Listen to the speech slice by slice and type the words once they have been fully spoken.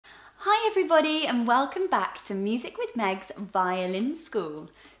Hi everybody and welcome back to Music with Meg's Violin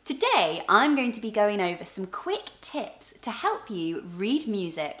School. Today I'm going to be going over some quick tips to help you read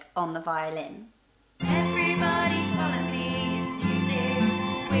music on the violin. Everybody follow me, it's Music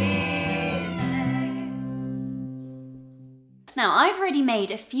with Meg. Now I've already made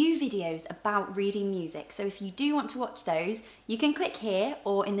a few videos about reading music, so if you do want to watch those, you can click here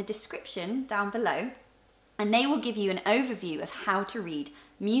or in the description down below, and they will give you an overview of how to read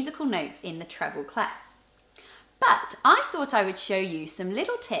musical notes in the treble clef. But I thought I would show you some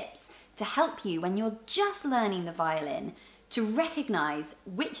little tips to help you when you're just learning the violin to recognise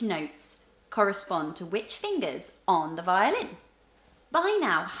which notes correspond to which fingers on the violin. By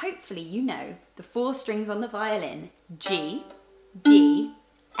now, hopefully you know the four strings on the violin: G, D,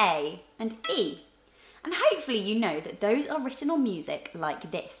 A and E. And hopefully you know that those are written on music like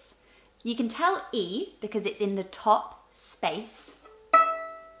this. You can tell E because it's in the top space.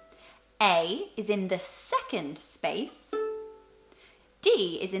 A is in the second space.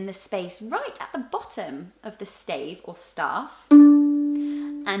 D is in the space right at the bottom of the stave or staff.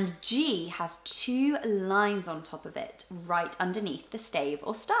 And G has two lines on top of it, right underneath the stave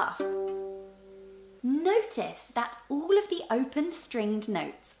or staff. Notice that all of the open stringed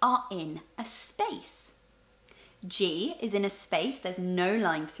notes are in a space. G is in a space, there's no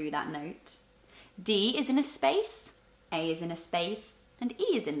line through that note. D is in a space, A is in a space, and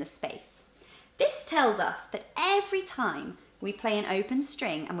E is in the space. This tells us that every time we play an open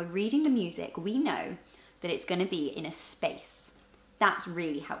string and we're reading the music, we know that it's going to be in a space. That's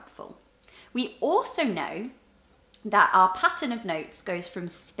really helpful. We also know that our pattern of notes goes from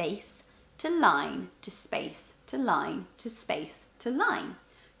space to line to space to line to space to line.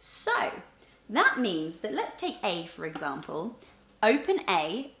 So that means that, let's take A for example. Open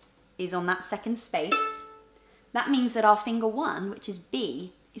A is on that second space. That means that our finger 1, which is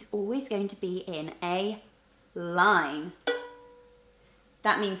B, is always going to be in a line.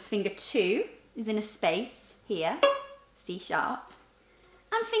 That means finger 2 is in a space here, C sharp,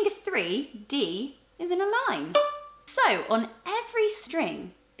 and finger 3, D, is in a line. So on every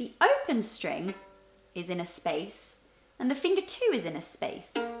string, the open string is in a space and the finger 2 is in a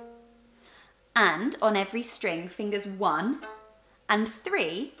space. And on every string, fingers 1 and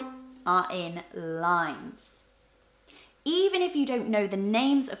 3 are in lines. Even if you don't know the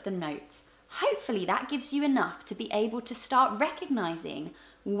names of the notes, hopefully that gives you enough to be able to start recognizing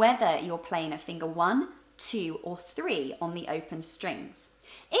whether you're playing a finger 1, 2 or 3 on the open strings.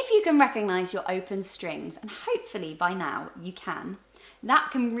 If you can recognize your open strings, and hopefully by now you can, that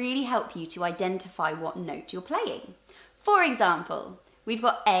can really help you to identify what note you're playing. For example, we've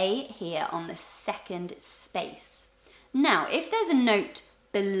got A here on the second space. Now, if there's a note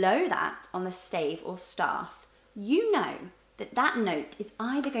below that on the stave or staff, you know that that note is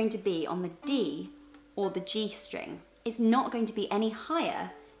either going to be on the D or the G string. It's not going to be any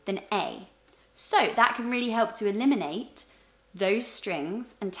higher than A. So that can really help to eliminate those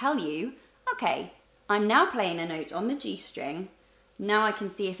strings and tell you, okay, I'm now playing a note on the G string. Now I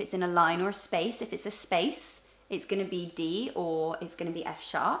can see if it's in a line or a space. If it's a space, it's going to be D or it's going to be F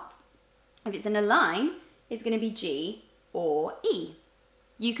sharp. If it's in a line, it's going to be G or E.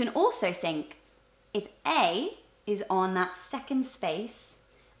 You can also think, if A is on that second space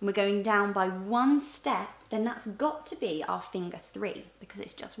and we're going down by one step, then that's got to be our finger 3 because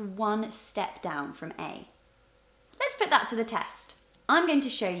it's just one step down from A. Let's put that to the test. I'm going to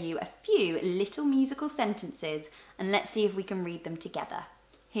show you a few little musical sentences and let's see if we can read them together.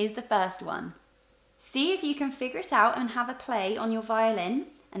 Here's the first one. See if you can figure it out and have a play on your violin,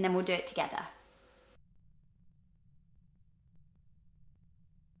 and then we'll do it together.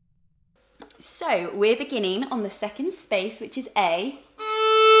 So we're beginning on the second space, which is A.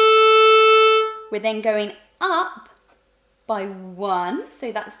 We're then going up by 1,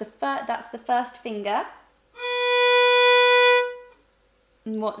 so that's the first finger.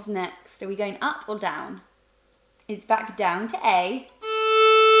 And what's next? Are we going up or down? It's back down to A.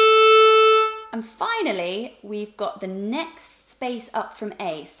 And finally, we've got the next space up from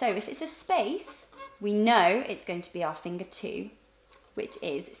A. So if it's a space, we know it's going to be our finger 2, which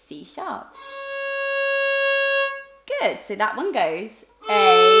is C sharp. Good, so that one goes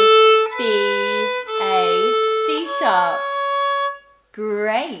A, B, A, C sharp.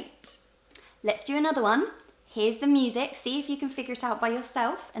 Great. Let's do another one. Here's the music. See if you can figure it out by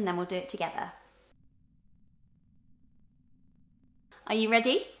yourself, and then we'll do it together. Are you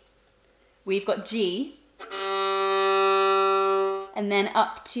ready? We've got G, and then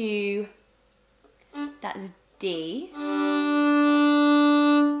up to, that's D.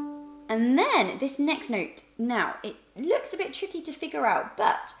 And then this next note, now it looks a bit tricky to figure out,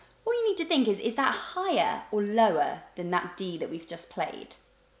 but all you need to think is that higher or lower than that D that we've just played?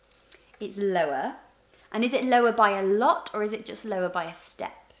 It's lower. And is it lower by a lot or is it just lower by a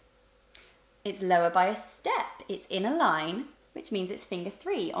step? It's lower by a step. It's in a line, which means it's finger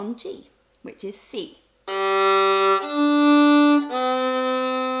 3 on G, which is C.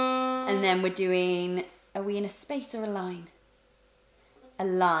 And then we're doing, are we in a space or a line? A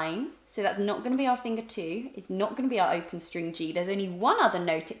line, so that's not going to be our finger 2, it's not going to be our open string G, there's only one other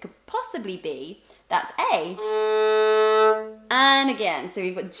note it could possibly be, that's A. And again, so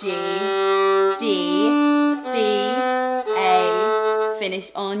we've got G, D, C, A,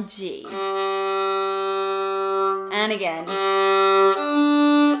 finish on G. And again.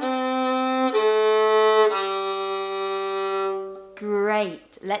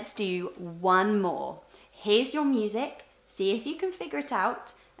 Great, let's do one more. Here's your music. See if you can figure it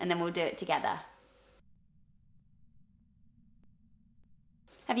out, and then we'll do it together.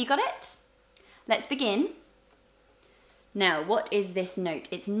 Have you got it? Let's begin. Now, what is this note?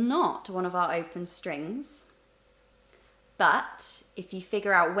 It's not one of our open strings, but if you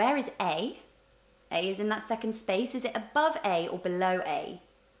figure out where is A is in that second space. Is it above A or below A?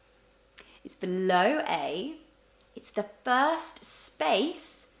 It's below A. It's the first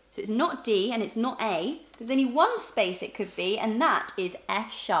space. So it's not D and it's not A. There's only one space it could be, and that is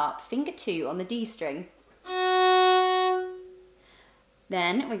F sharp, finger 2 on the D string.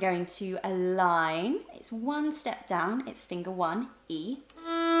 Then we're going to a line. It's one step down, it's finger 1, E.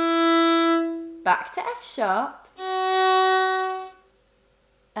 Back to F sharp.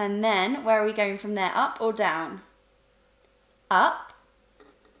 And then where are we going from there? Up or down? Up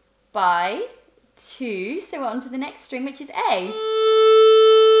by 2, so we're on to the next string, which is A.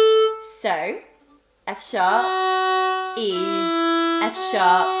 So, F sharp, E, F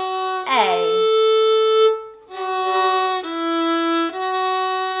sharp, A.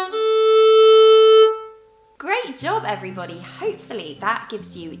 Great job, everybody. Hopefully that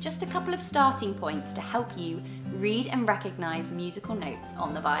gives you just a couple of starting points to help you read and recognise musical notes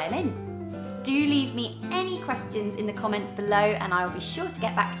on the violin. Do leave me any questions in the comments below and I will be sure to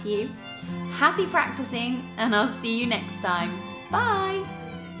get back to you. Happy practicing, and I'll see you next time. Bye!